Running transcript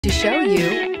To show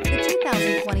you the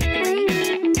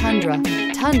 2023 Tundra.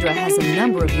 Tundra has a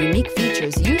number of unique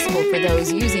features useful for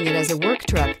those using it as a work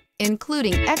truck,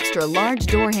 including extra large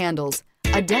door handles,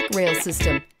 a deck rail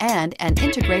system, and an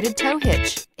integrated tow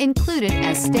hitch. Included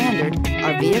as standard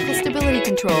are vehicle stability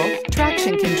control,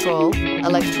 traction control,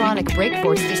 electronic brake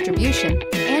force distribution,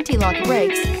 anti-lock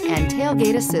brakes, and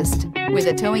tailgate assist. With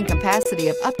a towing capacity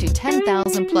of up to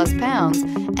 10,000 plus pounds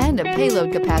and a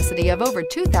payload capacity of over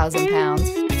 2,000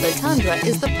 pounds, the Tundra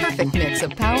is the perfect mix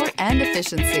of power and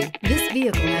efficiency. This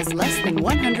vehicle has less than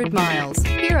 100 miles.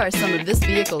 Here are some of this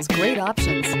vehicle's great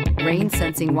options: rain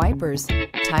sensing wipers,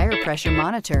 tire pressure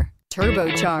monitor,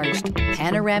 turbocharged,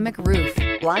 panoramic roof,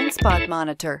 blind spot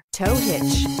monitor, tow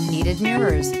hitch, heated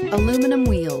mirrors, aluminum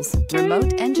wheels,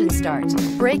 remote engine start,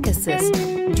 brake assist.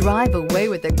 Drive away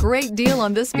with a great deal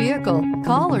on this vehicle.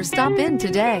 Call or stop in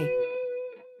today.